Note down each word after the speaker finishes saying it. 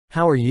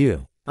How are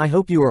you? I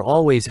hope you are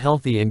always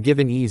healthy and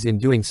given ease in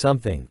doing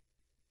something.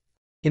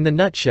 In the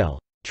nutshell,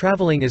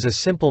 traveling is a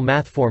simple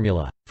math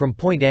formula. From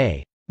point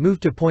A,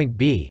 move to point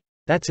B.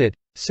 That's it,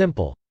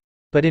 simple.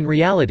 But in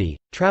reality,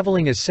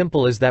 traveling as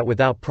simple as that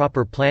without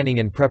proper planning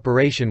and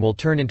preparation will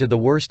turn into the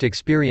worst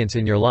experience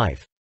in your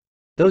life.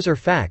 Those are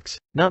facts,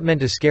 not meant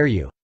to scare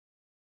you.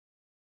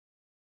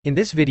 In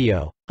this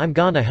video, I'm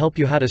gonna help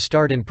you how to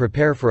start and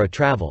prepare for a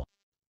travel.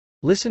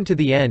 Listen to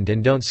the end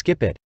and don't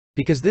skip it,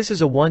 because this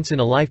is a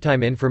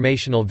once-in-a-lifetime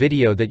informational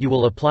video that you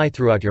will apply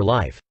throughout your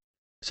life,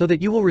 so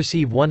that you will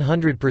receive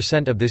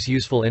 100% of this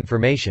useful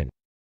information.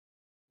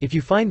 If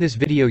you find this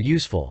video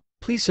useful,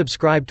 please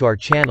subscribe to our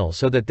channel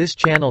so that this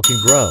channel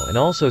can grow and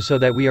also so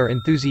that we are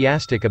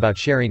enthusiastic about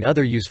sharing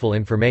other useful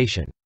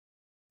information.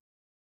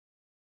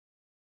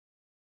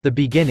 The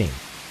beginning.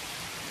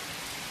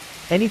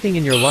 Anything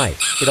in your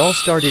life, it all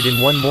started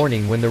in one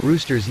morning when the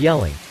rooster's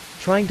yelling,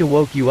 trying to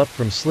woke you up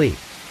from sleep.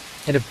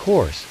 And of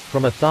course,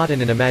 from a thought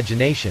and an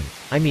imagination,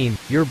 I mean,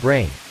 your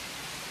brain.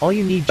 All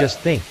you need, just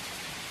think.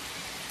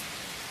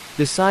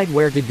 Decide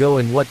where to go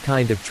and what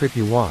kind of trip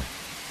you want.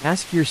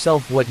 Ask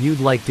yourself what you'd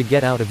like to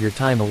get out of your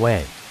time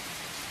away.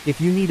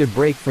 If you need a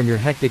break from your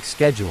hectic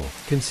schedule,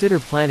 consider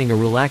planning a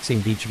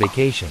relaxing beach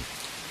vacation.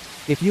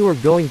 If you are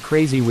going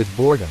crazy with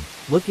boredom,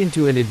 look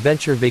into an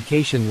adventure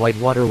vacation: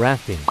 whitewater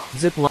rafting,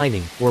 zip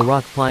lining, or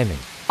rock climbing.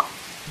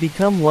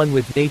 Become one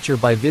with nature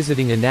by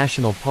visiting a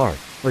national park,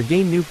 or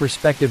gain new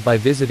perspective by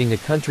visiting a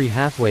country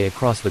halfway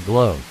across the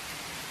globe.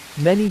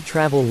 Many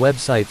travel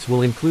websites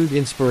will include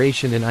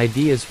inspiration and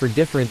ideas for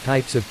different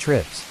types of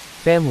trips: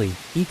 family,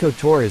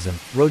 ecotourism,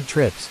 road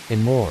trips,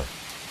 and more.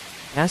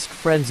 Ask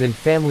friends and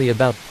family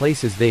about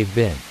places they've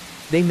been.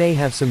 They may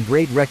have some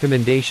great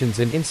recommendations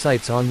and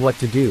insights on what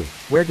to do,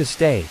 where to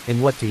stay,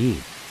 and what to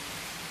eat.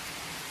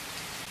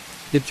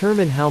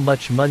 Determine how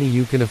much money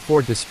you can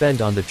afford to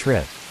spend on the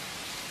trip.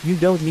 You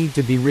don't need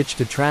to be rich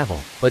to travel,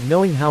 but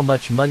knowing how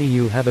much money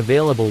you have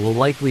available will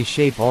likely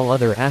shape all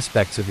other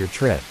aspects of your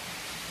trip.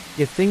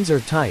 If things are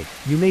tight,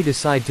 you may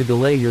decide to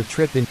delay your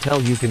trip until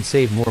you can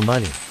save more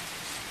money.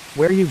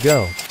 Where you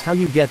go, how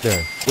you get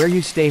there, where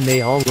you stay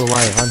may all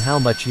rely on how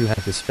much you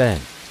have to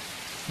spend.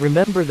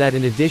 Remember that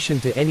in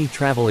addition to any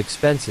travel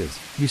expenses,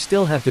 you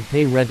still have to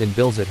pay rent and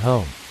bills at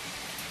home.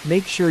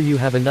 Make sure you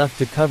have enough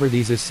to cover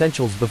these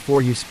essentials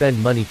before you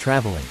spend money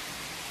traveling.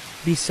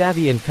 Be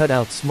savvy and cut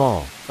out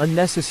small,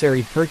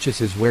 unnecessary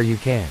purchases where you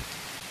can.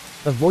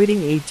 Avoiding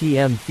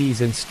ATM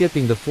fees and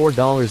skipping the $4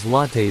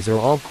 lattes are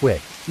all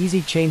quick,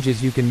 easy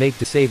changes you can make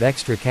to save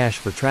extra cash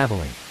for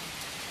traveling.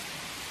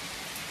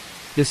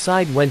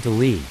 Decide when to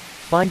leave.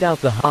 Find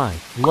out the high,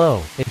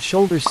 low, and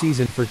shoulder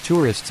season for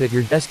tourists at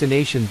your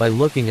destination by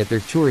looking at their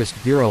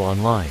tourist bureau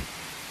online.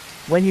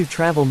 When you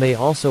travel may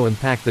also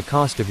impact the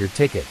cost of your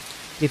ticket.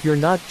 If you're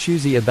not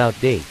choosy about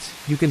dates,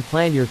 you can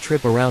plan your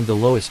trip around the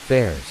lowest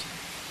fares.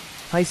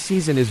 High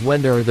season is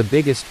when there are the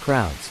biggest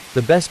crowds,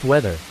 the best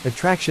weather,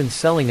 attractions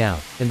selling out,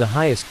 and the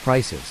highest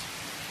prices.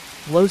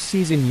 Low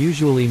season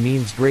usually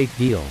means great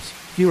deals,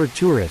 fewer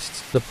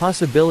tourists, the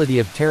possibility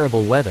of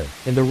terrible weather,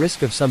 and the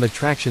risk of some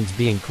attractions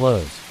being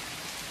closed.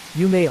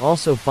 You may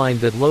also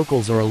find that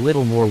locals are a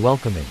little more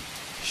welcoming.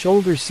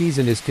 Shoulder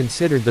season is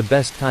considered the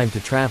best time to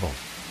travel.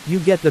 You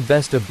get the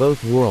best of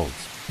both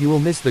worlds. You will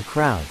miss the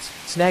crowds,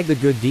 snag the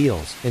good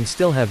deals, and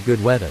still have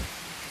good weather.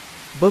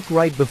 Book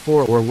right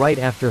before or right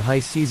after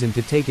high season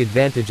to take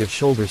advantage of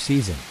shoulder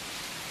season.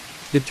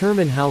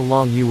 Determine how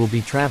long you will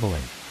be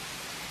traveling.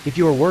 If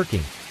you are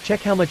working, check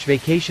how much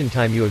vacation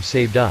time you have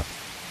saved up.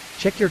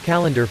 Check your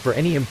calendar for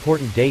any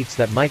important dates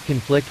that might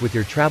conflict with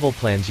your travel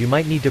plans. You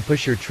might need to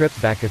push your trip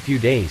back a few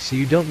days so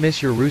you don't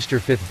miss your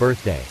rooster's 5th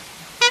birthday.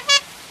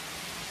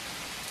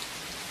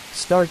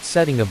 Start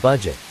setting a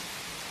budget.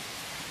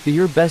 Do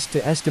your best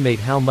to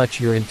estimate how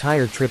much your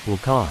entire trip will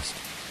cost.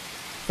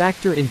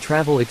 Factor in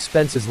travel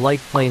expenses like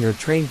plane or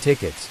train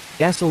tickets,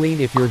 gasoline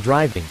if you're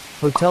driving,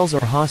 hotels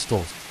or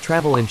hostels,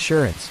 travel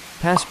insurance,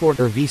 passport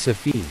or visa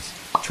fees,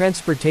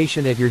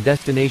 transportation at your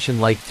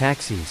destination like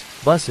taxis,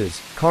 buses,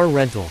 car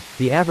rental,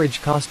 the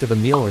average cost of a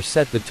meal, or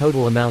set the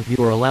total amount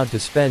you are allowed to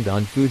spend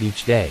on food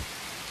each day.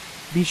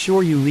 Be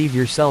sure you leave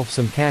yourself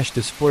some cash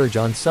to splurge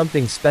on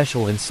something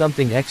special and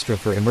something extra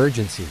for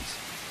emergencies.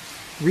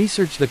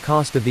 Research the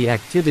cost of the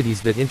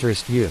activities that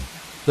interest you.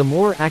 The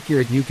more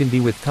accurate you can be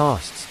with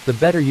costs, the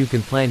better you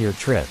can plan your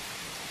trip.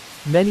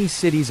 Many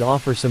cities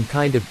offer some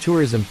kind of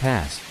tourism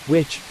pass,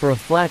 which, for a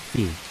flat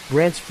fee,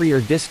 grants free or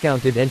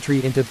discounted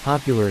entry into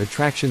popular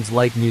attractions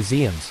like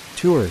museums,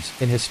 tours,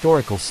 and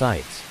historical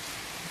sites.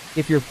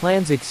 If your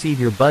plans exceed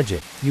your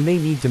budget, you may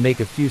need to make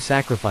a few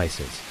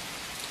sacrifices.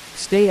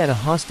 Stay at a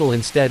hostel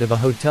instead of a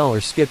hotel or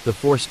skip the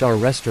 4-star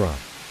restaurant.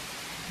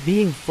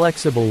 Being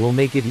flexible will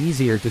make it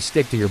easier to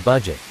stick to your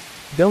budget.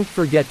 Don't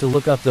forget to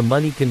look up the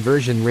money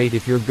conversion rate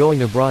if you're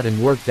going abroad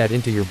and work that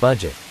into your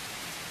budget.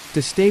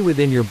 To stay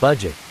within your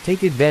budget,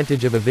 take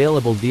advantage of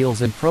available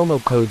deals and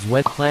promo codes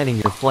when planning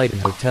your flight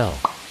and hotel.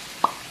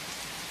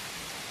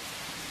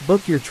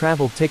 Book your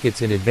travel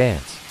tickets in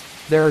advance.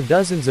 There are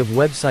dozens of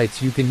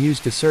websites you can use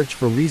to search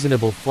for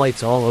reasonable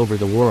flights all over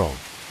the world.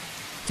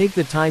 Take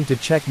the time to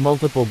check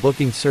multiple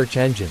booking search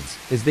engines,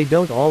 as they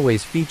don't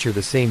always feature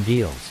the same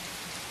deals.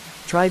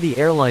 Try the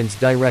airline's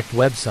direct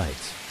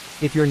websites.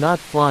 If you're not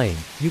flying,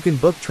 you can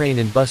book train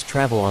and bus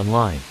travel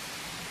online.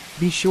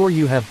 Be sure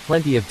you have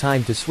plenty of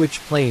time to switch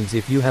planes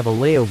if you have a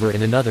layover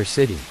in another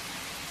city.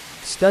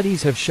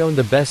 Studies have shown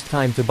the best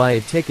time to buy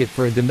a ticket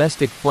for a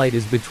domestic flight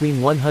is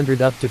between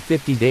 100 up to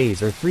 50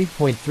 days or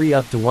 3.3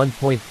 up to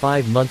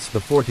 1.5 months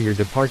before to your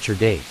departure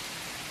date.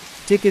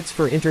 Tickets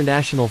for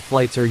international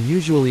flights are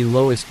usually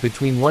lowest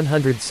between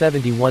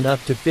 171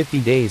 up to 50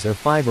 days or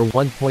 5 or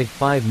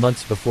 1.5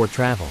 months before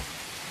travel.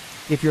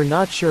 If you're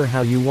not sure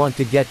how you want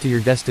to get to your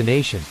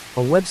destination,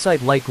 a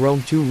website like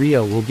Rome to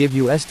Rio will give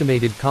you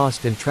estimated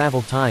cost and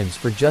travel times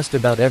for just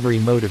about every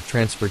mode of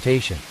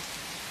transportation.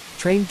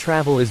 Train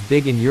travel is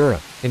big in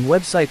Europe, and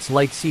websites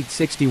like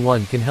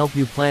Seat61 can help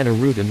you plan a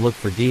route and look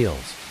for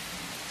deals.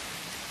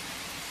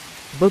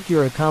 Book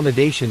your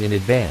accommodation in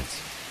advance.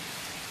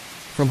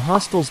 From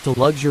hostels to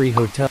luxury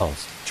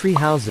hotels, tree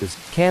houses,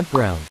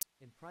 campgrounds,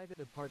 and private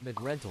apartment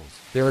rentals,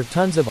 there are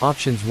tons of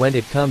options when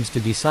it comes to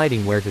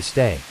deciding where to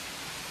stay.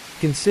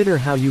 Consider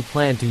how you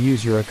plan to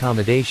use your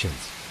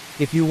accommodations.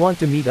 If you want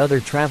to meet other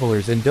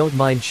travelers and don't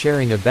mind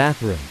sharing a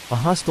bathroom, a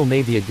hostel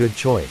may be a good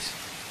choice.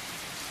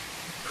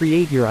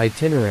 Create your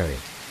itinerary.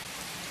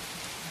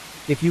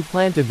 If you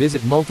plan to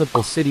visit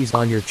multiple cities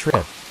on your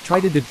trip, try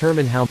to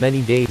determine how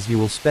many days you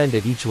will spend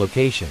at each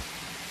location.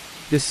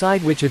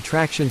 Decide which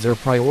attractions are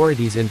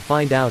priorities and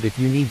find out if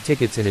you need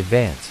tickets in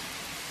advance.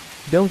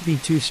 Don't be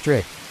too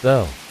strict,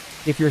 though.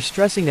 If you're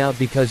stressing out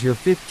because you're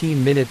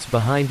 15 minutes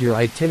behind your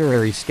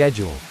itinerary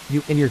schedule,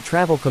 you and your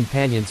travel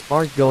companions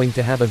aren't going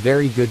to have a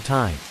very good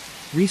time.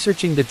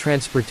 Researching the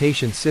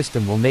transportation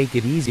system will make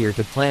it easier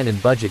to plan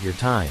and budget your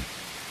time.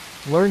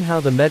 Learn how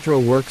the metro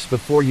works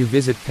before you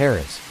visit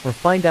Paris, or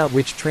find out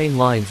which train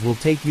lines will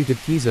take you to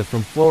Pisa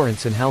from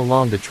Florence and how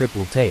long the trip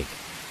will take.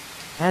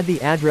 Add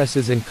the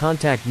addresses and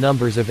contact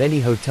numbers of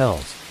any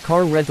hotels,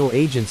 car rental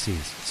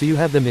agencies, so you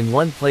have them in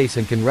one place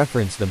and can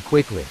reference them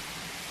quickly.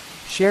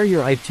 Share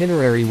your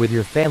itinerary with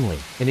your family,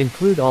 and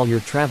include all your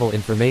travel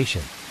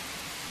information.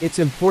 It's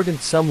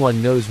important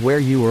someone knows where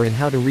you are and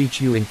how to reach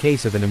you in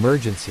case of an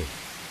emergency.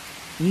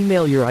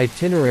 Email your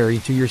itinerary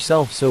to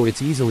yourself so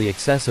it's easily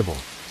accessible.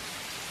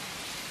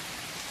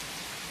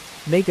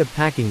 Make a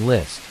packing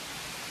list.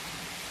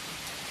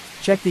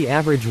 Check the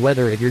average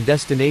weather at your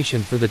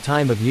destination for the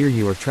time of year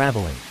you are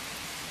traveling.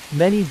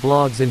 Many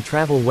blogs and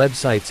travel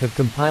websites have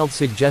compiled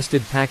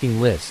suggested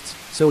packing lists,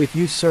 so if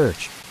you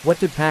search, "What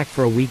to pack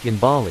for a week in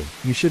Bali,"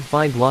 you should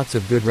find lots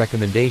of good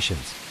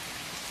recommendations.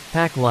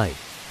 Pack light.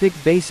 Pick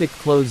basic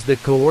clothes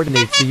that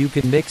coordinate so you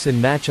can mix and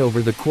match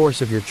over the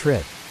course of your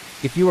trip.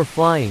 If you are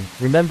flying,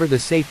 remember the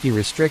safety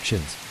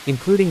restrictions,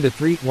 including the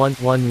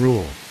 3-1-1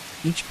 rule.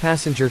 Each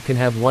passenger can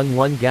have one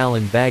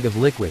 1-gallon bag of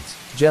liquids,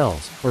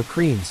 gels, or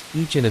creams,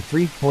 each in a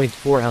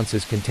 3.4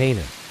 ounces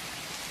container.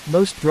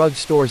 Most drug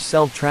stores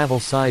sell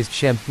travel-sized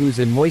shampoos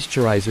and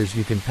moisturizers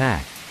you can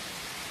pack.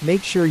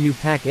 Make sure you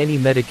pack any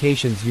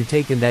medications you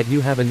take and that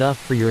you have enough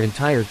for your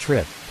entire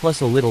trip,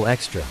 plus a little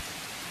extra.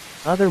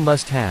 Other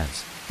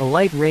must-haves: a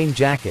light rain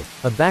jacket,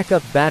 a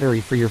backup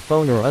battery for your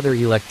phone or other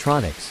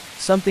electronics,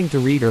 something to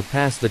read or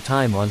pass the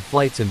time on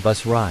flights and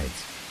bus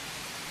rides.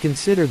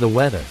 Consider the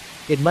weather.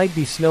 It might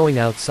be snowing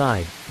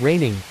outside,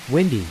 raining,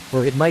 windy,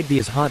 or it might be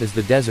as hot as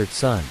the desert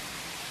sun.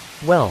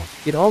 Well,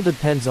 it all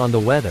depends on the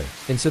weather,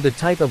 and so the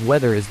type of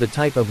weather is the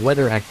type of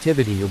weather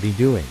activity you'll be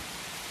doing.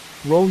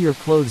 Roll your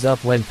clothes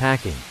up when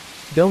packing.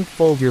 Don't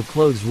fold your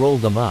clothes, roll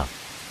them up.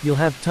 You'll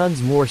have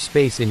tons more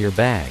space in your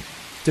bag.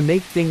 To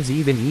make things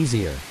even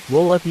easier,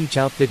 roll up each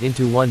outfit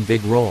into one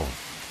big roll.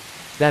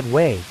 That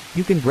way,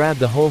 you can grab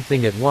the whole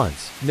thing at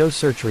once, no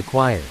search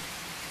required.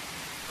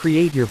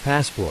 Create your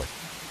passport.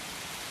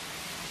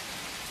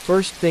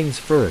 First things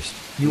first,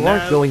 you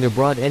aren't going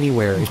abroad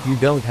anywhere if you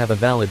don't have a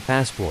valid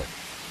passport.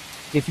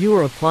 If you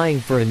are applying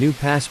for a new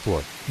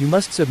passport, you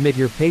must submit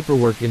your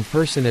paperwork in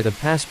person at a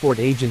passport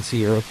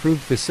agency or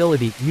approved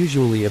facility,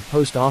 usually a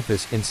post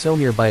office, and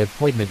somewhere by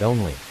appointment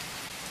only.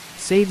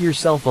 Save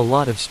yourself a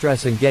lot of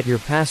stress and get your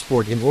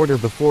passport in order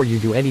before you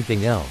do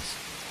anything else.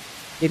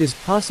 It is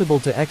possible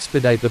to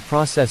expedite the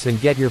process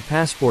and get your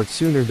passport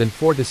sooner than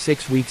 4 to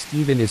 6 weeks,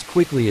 even as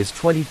quickly as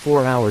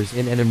 24 hours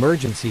in an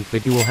emergency,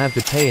 but you will have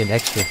to pay an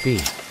extra fee.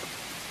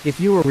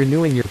 If you are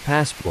renewing your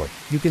passport,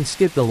 you can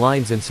skip the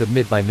lines and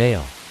submit by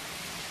mail.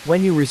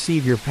 When you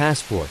receive your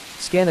passport,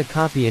 scan a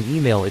copy and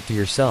email it to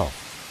yourself.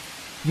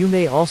 You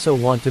may also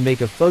want to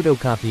make a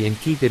photocopy and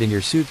keep it in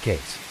your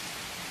suitcase.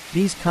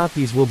 These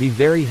copies will be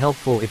very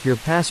helpful if your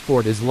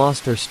passport is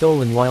lost or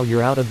stolen while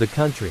you're out of the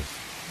country.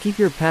 Keep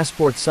your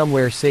passport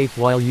somewhere safe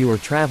while you are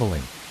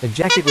traveling. A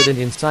jacket with an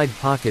inside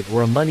pocket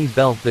or a money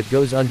belt that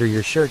goes under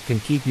your shirt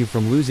can keep you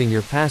from losing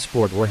your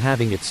passport or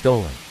having it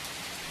stolen.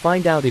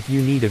 Find out if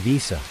you need a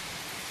visa.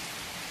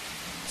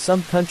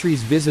 Some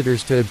countries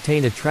visitors to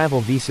obtain a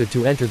travel visa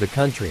to enter the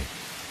country.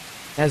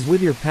 As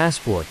with your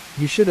passport,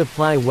 you should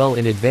apply well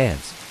in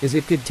advance, as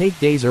it could take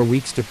days or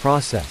weeks to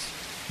process.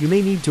 You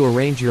may need to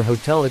arrange your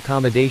hotel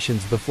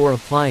accommodations before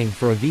applying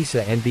for a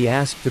visa and be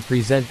asked to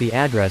present the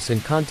address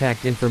and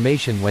contact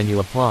information when you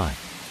apply.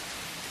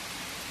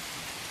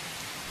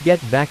 Get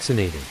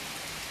vaccinated.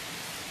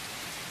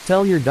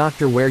 Tell your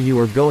doctor where you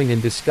are going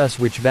and discuss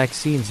which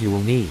vaccines you will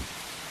need.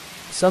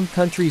 Some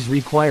countries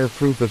require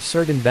proof of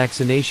certain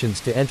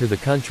vaccinations to enter the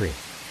country.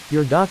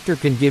 Your doctor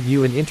can give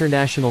you an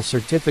international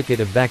certificate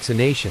of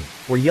vaccination,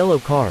 or yellow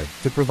card,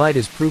 to provide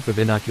as proof of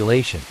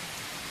inoculation.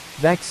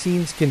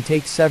 Vaccines can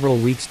take several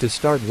weeks to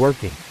start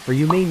working, or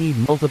you may need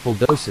multiple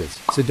doses,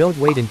 so don't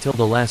wait until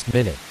the last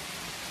minute.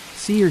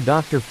 See your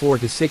doctor 4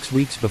 to 6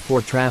 weeks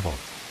before travel.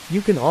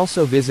 You can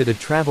also visit a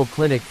travel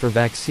clinic for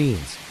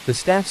vaccines. The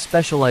staff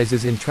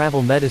specializes in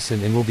travel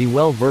medicine and will be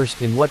well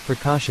versed in what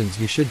precautions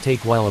you should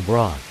take while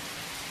abroad.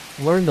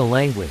 Learn the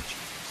language.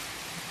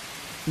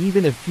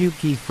 Even a few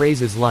key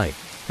phrases like,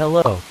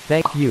 hello,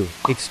 thank you,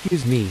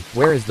 excuse me,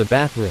 where is the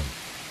bathroom,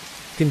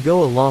 can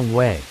go a long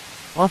way.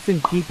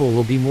 Often people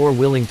will be more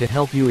willing to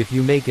help you if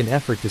you make an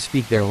effort to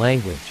speak their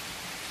language.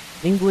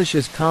 English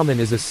is common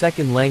as a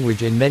second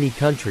language in many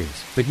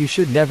countries, but you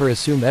should never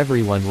assume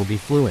everyone will be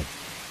fluent.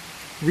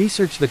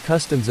 Research the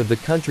customs of the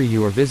country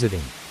you are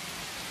visiting.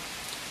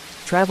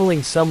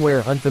 Traveling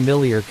somewhere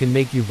unfamiliar can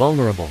make you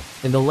vulnerable,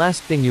 and the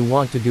last thing you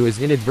want to do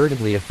is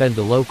inadvertently offend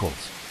the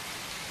locals.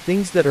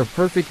 Things that are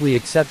perfectly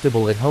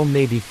acceptable at home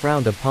may be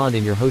frowned upon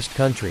in your host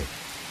country.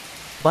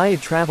 Buy a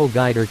travel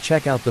guide or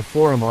check out the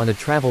forum on a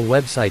travel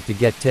website to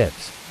get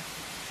tips.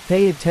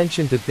 Pay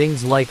attention to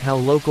things like how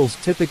locals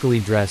typically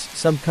dress.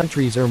 Some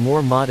countries are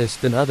more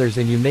modest than others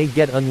and you may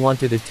get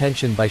unwanted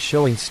attention by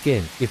showing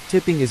skin, if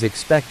tipping is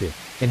expected,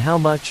 and how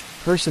much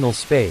personal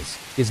space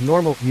is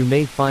normal. You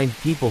may find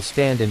people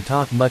stand and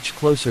talk much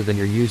closer than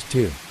you're used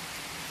to.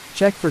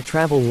 Check for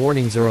travel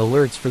warnings or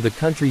alerts for the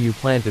country you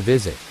plan to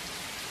visit.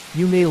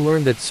 You may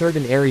learn that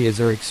certain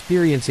areas are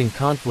experiencing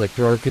conflict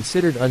or are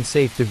considered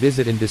unsafe to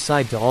visit and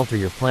decide to alter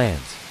your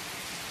plans.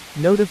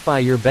 Notify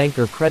your bank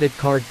or credit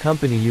card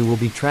company you will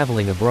be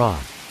traveling abroad.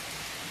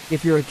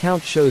 If your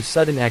account shows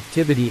sudden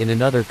activity in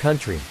another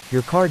country,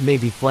 your card may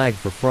be flagged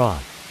for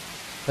fraud.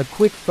 A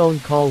quick phone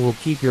call will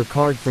keep your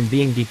card from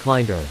being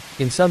declined or,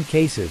 in some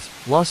cases,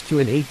 lost to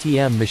an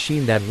ATM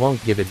machine that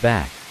won't give it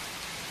back.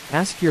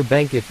 Ask your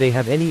bank if they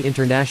have any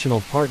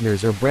international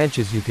partners or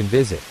branches you can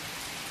visit.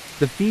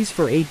 The fees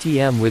for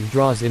ATM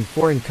withdrawals in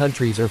foreign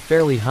countries are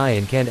fairly high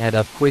and can add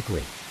up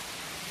quickly.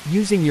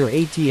 Using your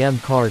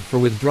ATM card for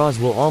withdrawals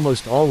will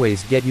almost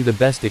always get you the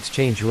best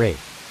exchange rate.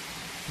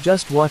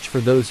 Just watch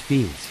for those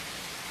fees.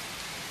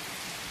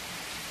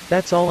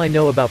 That's all I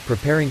know about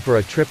preparing for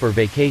a trip or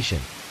vacation.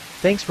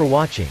 Thanks for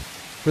watching.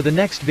 For the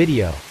next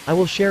video, I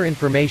will share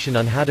information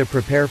on how to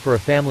prepare for a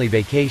family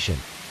vacation,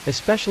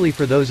 especially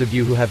for those of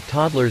you who have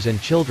toddlers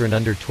and children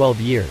under 12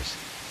 years.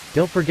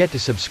 Don't forget to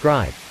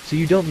subscribe, so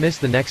you don't miss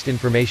the next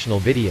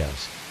informational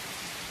videos.